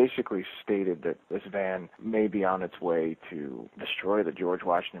bolo basically stated that this van may be on its way to destroy the George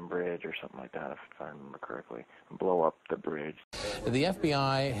Washington Bridge or something like that, if I remember correctly, and blow up the bridge. The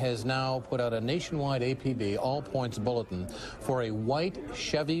FBI has now put out a nationwide APB all-points bulletin for a white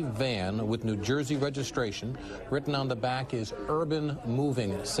Chevy van with New Jersey registration. Written on the back is Urban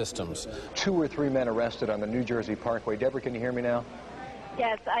Moving Systems. 2 or 3 men arrested on the New Jersey Parkway. Deborah, can you hear me now?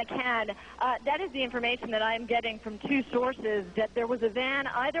 Yes, I can. That is the information that I am getting from 2 sources, that there was a van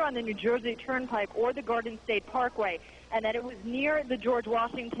either on the New Jersey Turnpike or the Garden State Parkway, and that it was near the George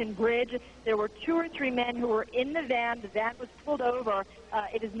Washington Bridge. There were 2 or 3 men who were in the van. The van was pulled over.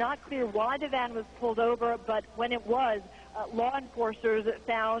 It is not clear why the van was pulled over, but when it was, law enforcers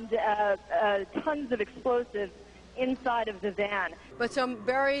found tons of explosives inside of the van. But some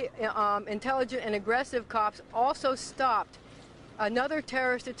very intelligent and aggressive cops also stopped another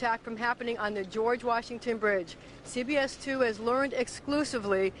terrorist attack from happening on the George Washington Bridge. CBS 2 has learned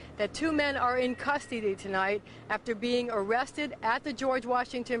exclusively that 2 men are in custody tonight after being arrested at the George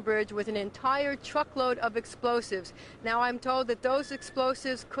Washington Bridge with an entire truckload of explosives. Now I'm told that those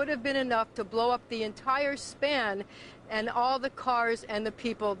explosives could have been enough to blow up the entire span and all the cars and the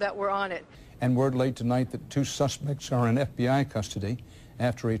people that were on it. And word late tonight that 2 suspects are in FBI custody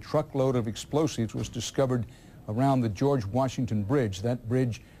after a truckload of explosives was discovered around the George Washington Bridge. That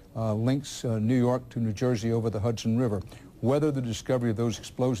bridge links New York to New Jersey over the Hudson River. Whether the discovery of those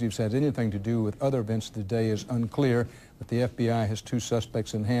explosives had anything to do with other events today is unclear, but the FBI has 2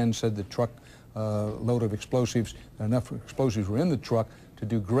 suspects in hand, said the truck load of explosives, enough explosives were in the truck to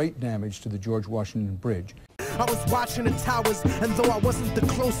do great damage to the George Washington Bridge. I was watching the towers, and though I wasn't the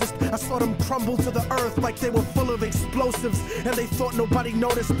closest, I saw them crumble to the earth like they were full of explosives, and they thought nobody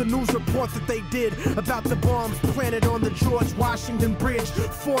noticed the news report that they did about the bombs planted on the George Washington Bridge.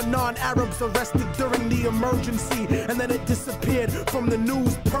 4 non-Arabs arrested during the emergency, and then it disappeared from the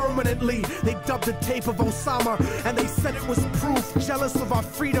news permanently. They dubbed the tape of Osama, and they said it was proof. Jealous of our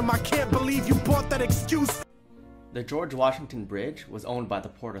freedom, I can't believe you bought that excuse. The George Washington Bridge was owned by the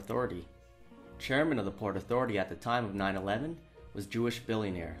Port Authority. Chairman of the Port Authority at the time of 9/11 was Jewish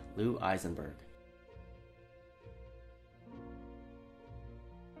billionaire Lou Eisenberg.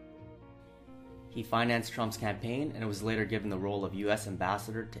 He financed Trump's campaign and was later given the role of U.S.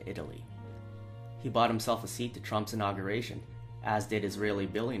 ambassador to Italy. He bought himself a seat to Trump's inauguration, as did Israeli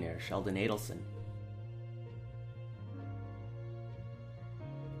billionaire Sheldon Adelson.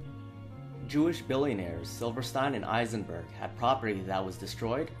 Jewish billionaires Silverstein and Eisenberg had property that was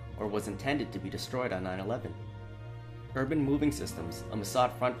destroyed or was intended to be destroyed on 9/11. Urban Moving Systems, a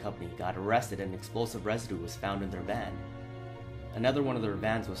Mossad front company, got arrested and explosive residue was found in their van. Another one of their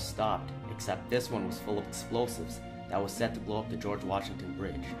vans was stopped, except this one was full of explosives that was set to blow up the George Washington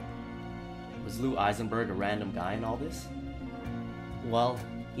Bridge. Was Lou Eisenberg a random guy in all this? Well,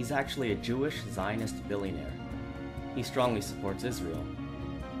 he's actually a Jewish Zionist billionaire. He strongly supports Israel.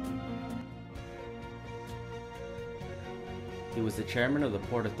 He was the chairman of the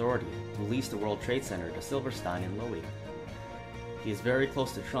Port Authority who leased the World Trade Center to Silverstein and Lowy. He is very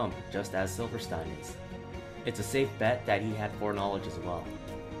close to Trump, just as Silverstein is. It's a safe bet that he had foreknowledge as well.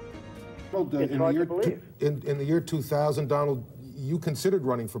 Well, it's hard to believe. In the year 2000, Donald, you considered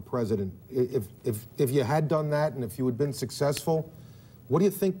running for president. If you had done that and if you had been successful, what do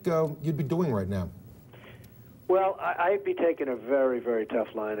you think you'd be doing right now? Well, I'd be taking a very, very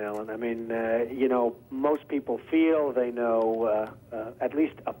tough line, Alan. I mean, you know, most people feel they know at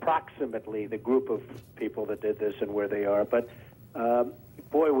least approximately the group of people that did this and where they are. But,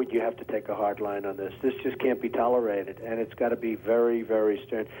 boy, would you have to take a hard line on this. This just can't be tolerated, and it's got to be very, very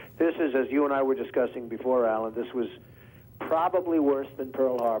stern. This is, as you and I were discussing before, Alan, this was probably worse than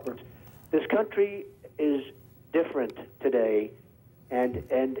Pearl Harbor. This country is different today, and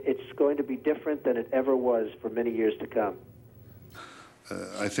it's going to be different than it ever was for many years to come.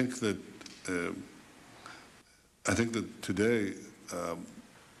 I think that today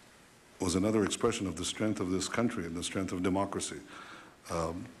was another expression of the strength of this country and the strength of democracy.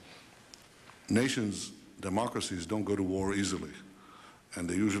 Nations, democracies don't go to war easily, and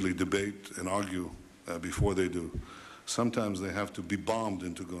they usually debate and argue before they do. Sometimes they have to be bombed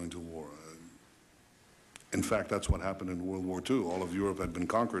into going to war. In fact, that's what happened in World War II. All of Europe had been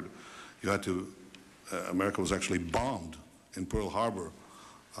conquered. You had to, America was actually bombed in Pearl Harbor,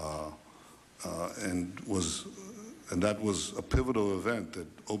 and that was a pivotal event that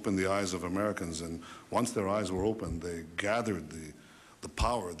opened the eyes of Americans. And once their eyes were opened, they gathered the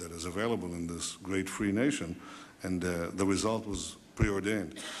power that is available in this great free nation, and the result was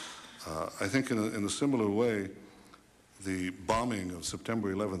preordained. I think in a similar way, the bombing of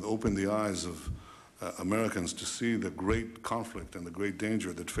September 11th opened the eyes of Americans to see the great conflict and the great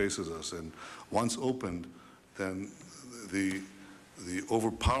danger that faces us. And once opened, then the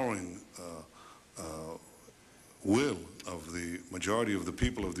overpowering will of the majority of the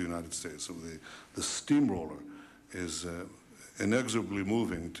people of the United States, of the steamroller, is inexorably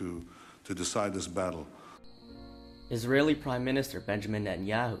moving to decide this battle. Israeli Prime Minister Benjamin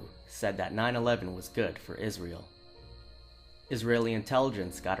Netanyahu said that 9/11 was good for Israel. Israeli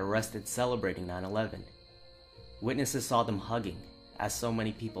intelligence got arrested celebrating 9/11. Witnesses saw them hugging as so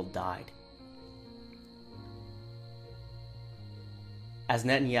many people died. As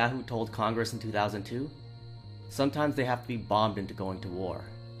Netanyahu told Congress in 2002, sometimes they have to be bombed into going to war.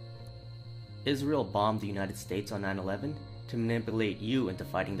 Israel bombed the United States on 9/11 to manipulate you into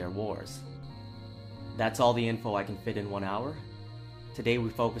fighting their wars. That's all the info I can fit in 1 hour. Today we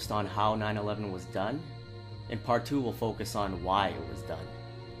focused on how 9/11 was done. In part 2, we'll focus on why it was done,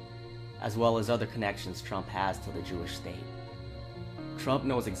 as well as other connections Trump has to the Jewish state. Trump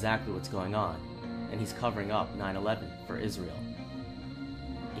knows exactly what's going on, and he's covering up 9/11 for Israel.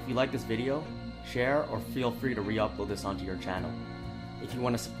 If you like this video, share or feel free to re-upload this onto your channel. If you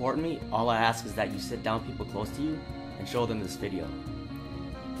want to support me, all I ask is that you sit down people close to you and show them this video.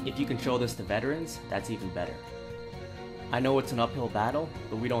 If you can show this to veterans, that's even better. I know it's an uphill battle,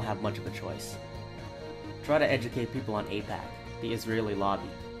 but we don't have much of a choice. Try to educate people on AIPAC, the Israeli lobby,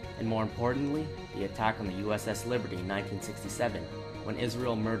 and more importantly, the attack on the USS Liberty in 1967, when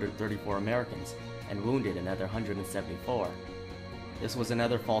Israel murdered 34 Americans and wounded another 174. This was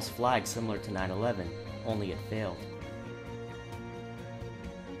another false flag similar to 9/11, only it failed.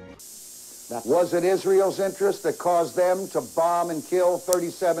 Was it Israel's interest that caused them to bomb and kill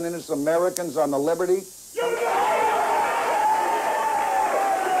 37 innocent Americans on the Liberty?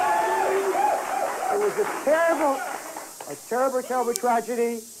 It was a terrible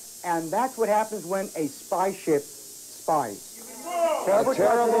tragedy, and that's what happens when a spy ship spies. Terrible,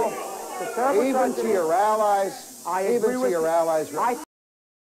 even to your allies. Even to your allies.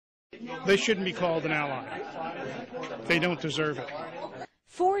 They shouldn't be called an ally. They don't deserve it.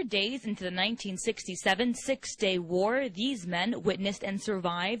 4 days into the 1967 Six-Day War, these men witnessed and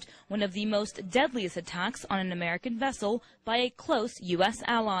survived one of the most deadliest attacks on an American vessel by a close U.S.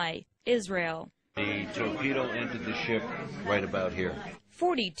 ally, Israel. The torpedo entered the ship right about here.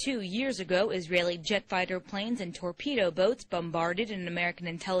 42 years ago, Israeli jet fighter planes and torpedo boats bombarded an American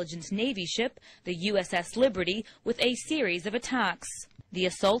intelligence Navy ship, the USS Liberty, with a series of attacks. The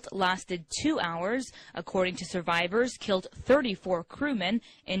assault lasted 2 hours. According to survivors, killed 34 crewmen,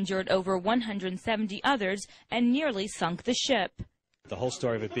 injured over 170 others, and nearly sunk the ship. The whole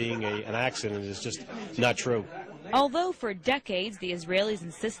story of it being an accident is just not true. Although for decades the Israelis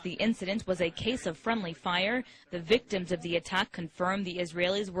insist the incident was a case of friendly fire, the victims of the attack confirmed the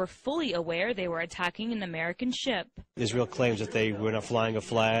Israelis were fully aware they were attacking an American ship. Israel claims that they were not flying a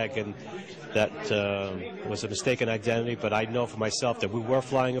flag and that was a mistaken identity, but I know for myself that we were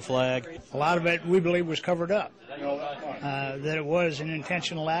flying a flag. A lot of it, we believe, was covered up. That it was an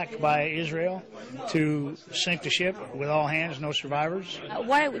intentional act by Israel to sink the ship with all hands, no survivors.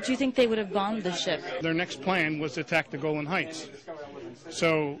 Why do you think they would have bombed the ship? Their next plan was to attack the Golan Heights.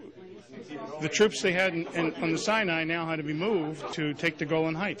 So The troops they had on the Sinai now had to be moved to take the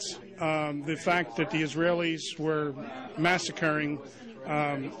Golan Heights. The fact that the Israelis were massacring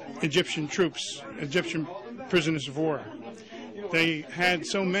Egyptian troops, Egyptian prisoners of war. They had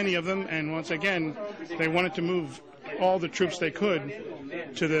so many of them, and once again, they wanted to move all the troops they could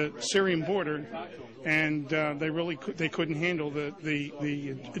to the Syrian border, and they couldn't handle the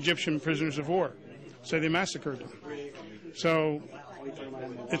Egyptian prisoners of war, so they massacred them. So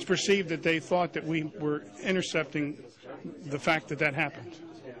it's perceived that they thought that we were intercepting the fact that that happened.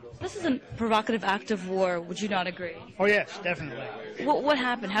 This is a provocative act of war. Would you not agree? Oh, yes, definitely. What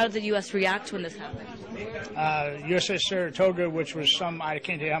happened? How did the U.S. react when this happened? USS Saratoga, which was I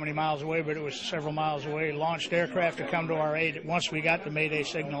can't tell you how many miles away, but it was several miles away, launched aircraft to come to our aid once we got the Mayday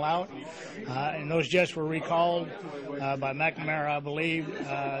signal out. And those jets were recalled by McNamara, I believe.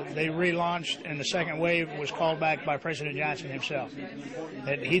 They relaunched, and the second wave was called back by President Johnson himself.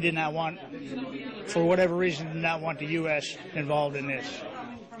 That he did not want, for whatever reason, did not want the U.S. involved in this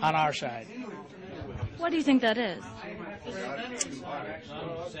on our side. Why do you think that is?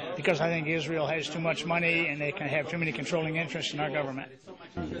 Because I think Israel has too much money and they can have too many controlling interests in our government.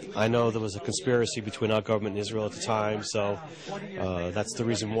 I know there was a conspiracy between our government and Israel at the time, so that's the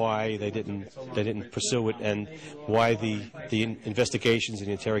reason why they didn't pursue it, and why the investigations and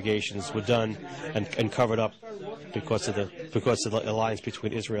the interrogations were done and covered up because of the alliance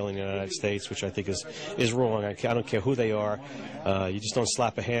between Israel and the United States, which I think is wrong. I don't care who they are. You just don't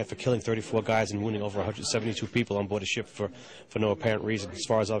slap a hand for killing 34 guys and wounding over 172 people on board a ship for no apparent reason. As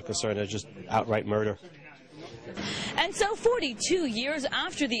far as I'm concerned, it's just outright murder. And so 42 years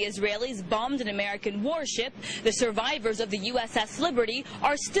after the Israelis bombed an American warship, the survivors of the USS Liberty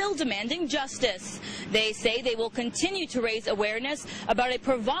are still demanding justice. They say they will continue to raise awareness about a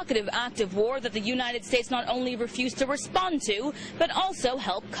provocative act of war that the United States not only refused to respond to, but also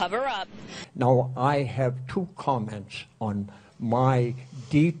help cover up. Now, I have two comments on my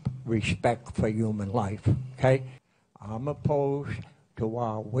deep respect for human life, okay? I'm opposed to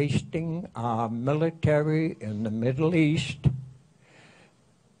our wasting our military in the Middle East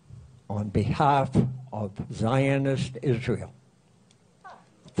on behalf of Zionist Israel.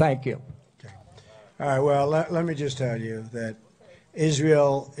 Thank you. Okay. All right, well, let me just tell you that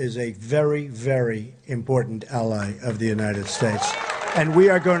Israel is a very, very important ally of the United States, and we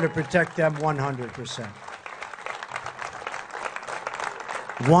are going to protect them 100%.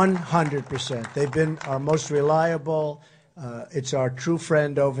 100%. They've been our most reliable. It's our true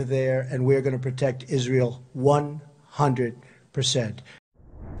friend over there, and we're going to protect Israel 100%.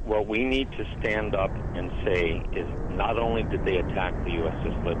 What we need to stand up and say is not only did they attack the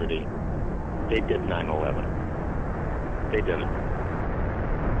USS Liberty, they did 9/11. They did it.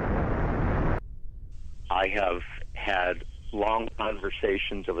 I have had long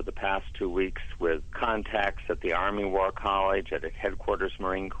conversations over the past 2 weeks with contacts at the Army War College, at Headquarters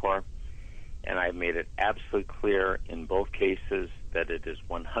Marine Corps, and I've made it absolutely clear in both cases that it is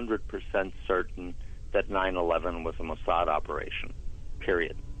 100% certain that 9/11 was a Mossad operation,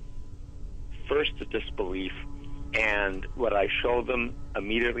 period. First, the disbelief, and what I show them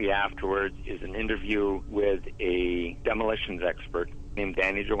immediately afterwards is an interview with a demolitions expert named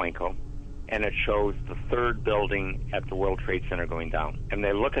Danny Jawenko, and it shows the third building at the World Trade Center going down. And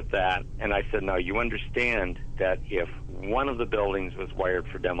they look at that, and I said, now you understand that if one of the buildings was wired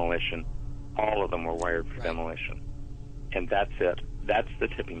for demolition, all of them were wired for demolition. And that's it. That's the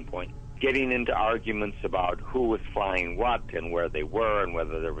tipping point. Getting into arguments about who was flying what and where they were and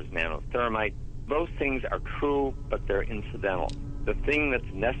whether there was nanothermite, those things are true, but they're incidental. The thing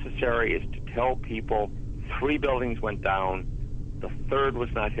that's necessary is to tell people 3 buildings went down, the third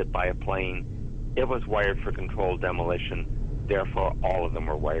was not hit by a plane, it was wired for controlled demolition, therefore all of them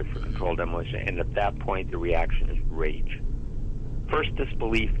were wired for controlled demolition. And at that point, the reaction is rage. First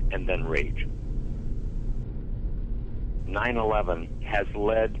disbelief and then rage. 9/11 has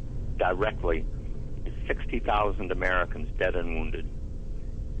led directly to 60,000 Americans dead and wounded.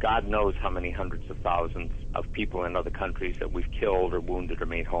 God knows how many hundreds of thousands of people in other countries that we've killed or wounded or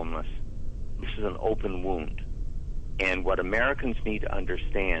made homeless. This is an open wound. And what Americans need to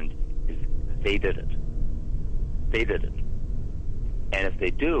understand is they did it. They did it. And if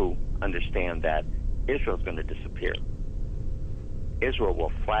they do understand that, Israel's going to disappear. Israel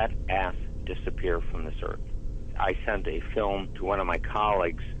will flat-ass disappear from this earth. I sent a film to one of my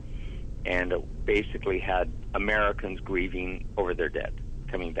colleagues, and it basically had Americans grieving over their dead,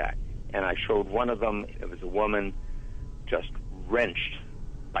 coming back. And I showed one of them, it was a woman just wrenched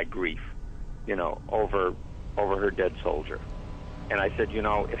by grief, over her dead soldier. And I said,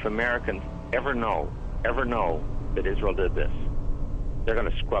 if Americans ever know that Israel did this, they're going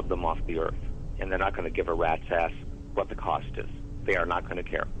to scrub them off the earth, and they're not going to give a rat's ass what the cost is. They are not going to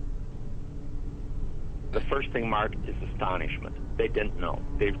care. The first thing, Mark, is astonishment. They didn't know.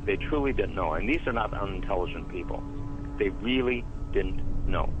 They truly didn't know. And these are not unintelligent people. They really didn't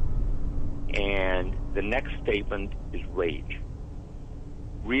know. And the next statement is rage.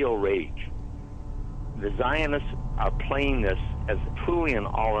 Real rage. The Zionists are playing this as truly an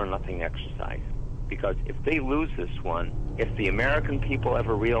all-or-nothing exercise. Because if they lose this one, if the American people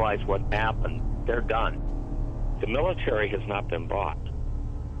ever realize what happened, they're done. The military has not been bought.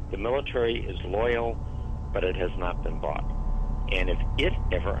 The military is loyal, but it has not been bought. And if it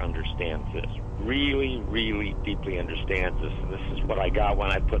ever understands this, really, really deeply understands this, and this is what I got when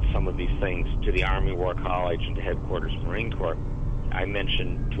I put some of these things to the Army War College and to Headquarters Marine Corps, I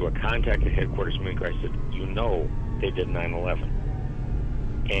mentioned to a contact at Headquarters Marine Corps, I said, you know they did 9/11.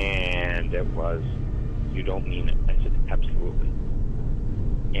 And it was, you don't mean it. I said, absolutely.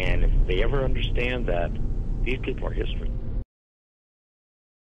 And if they ever understand that, these people are history.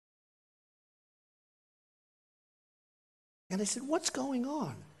 And I said, what's going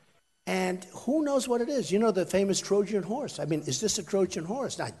on? And who knows what it is? You know, the famous Trojan horse. I mean, is this a Trojan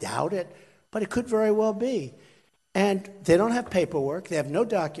horse? I doubt it, but it could very well be. And they don't have paperwork. They have no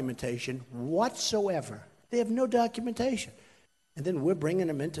documentation whatsoever. They have no documentation. And then we're bringing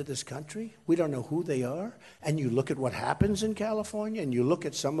them into this country. We don't know who they are. And you look at what happens in California, and you look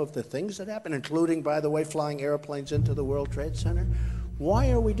at some of the things that happen, including, by the way, flying airplanes into the World Trade Center.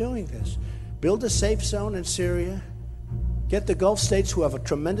 Why are we doing this? Build a safe zone in Syria. Get the Gulf states who have a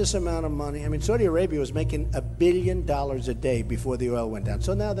tremendous amount of money. I mean, Saudi Arabia was making $1 billion a day before the oil went down.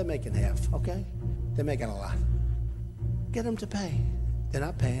 So now they're making half, okay? They're making a lot. Get them to pay. They're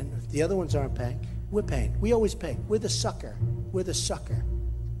not paying. The other ones aren't paying. We're paying. We always pay. We're the sucker. We're the sucker.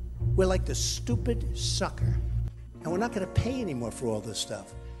 We're like the stupid sucker. And we're not going to pay anymore for all this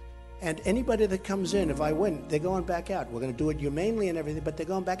stuff. And anybody that comes in, if I win, they're going back out. We're going to do it humanely and everything, but they're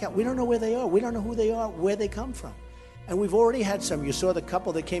going back out. We don't know where they are. We don't know who they are, where they come from. And we've already had some. You saw the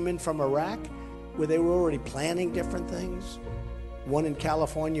couple that came in from Iraq, where they were already planning different things. One in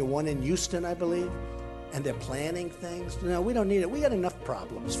California, one in Houston, I believe. And they're planning things. No, we don't need it. We got enough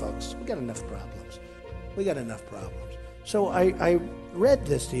problems, folks. We got enough problems. We got enough problems. So I read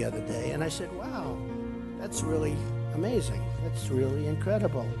this the other day, and I said, wow, that's really amazing. That's really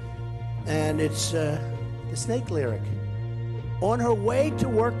incredible. And it's the snake lyric. On her way to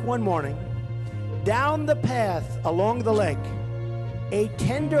work one morning, down the path along the lake, a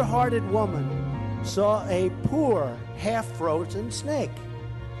tender-hearted woman saw a poor, half-frozen snake.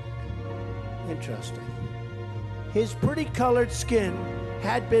 Interesting. His pretty-colored skin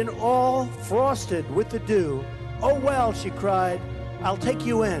had been all frosted with the dew. Oh, well, she cried, I'll take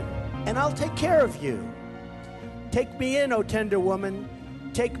you in, and I'll take care of you. Take me in, O tender woman.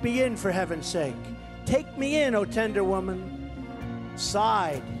 Take me in, for heaven's sake. Take me in, O tender woman.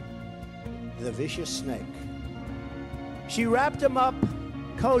 Sighed the vicious snake. She wrapped him up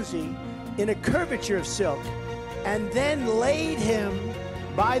cozy in a curvature of silk and then laid him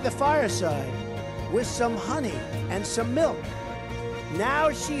by the fireside with some honey and some milk.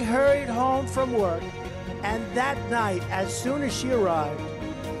 Now she hurried home from work, and that night, as soon as she arrived,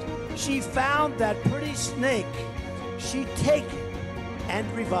 she found that pretty snake she'd taken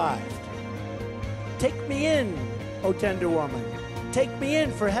and revived. Take me in, O tender woman. Take me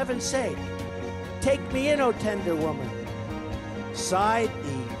in, for heaven's sake. Take me in, O tender woman, sighed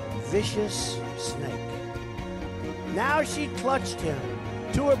the vicious snake. Now she clutched him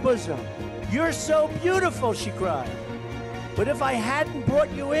to her bosom. You're so beautiful, she cried. But if I hadn't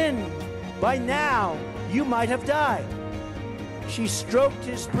brought you in, by now you might have died. She stroked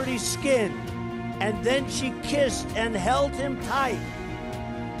his pretty skin, and then she kissed and held him tight.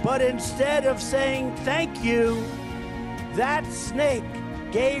 But instead of saying thank you, that snake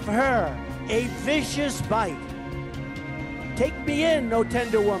gave her a vicious bite. Take me in, O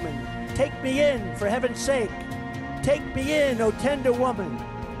tender woman. Take me in, for heaven's sake. Take me in, O tender woman,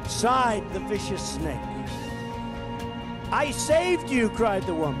 sighed the vicious snake. I saved you, cried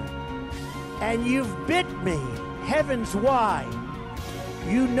the woman, and you've bit me, heavens why.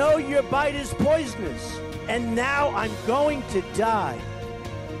 You know your bite is poisonous, and now I'm going to die.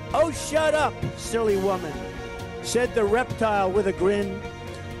 Oh, shut up, silly woman, said the reptile with a grin.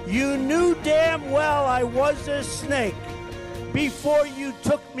 You knew damn well I was a snake before you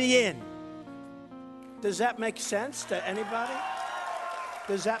took me in. Does that make sense to anybody?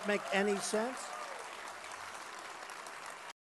 Does that make any sense?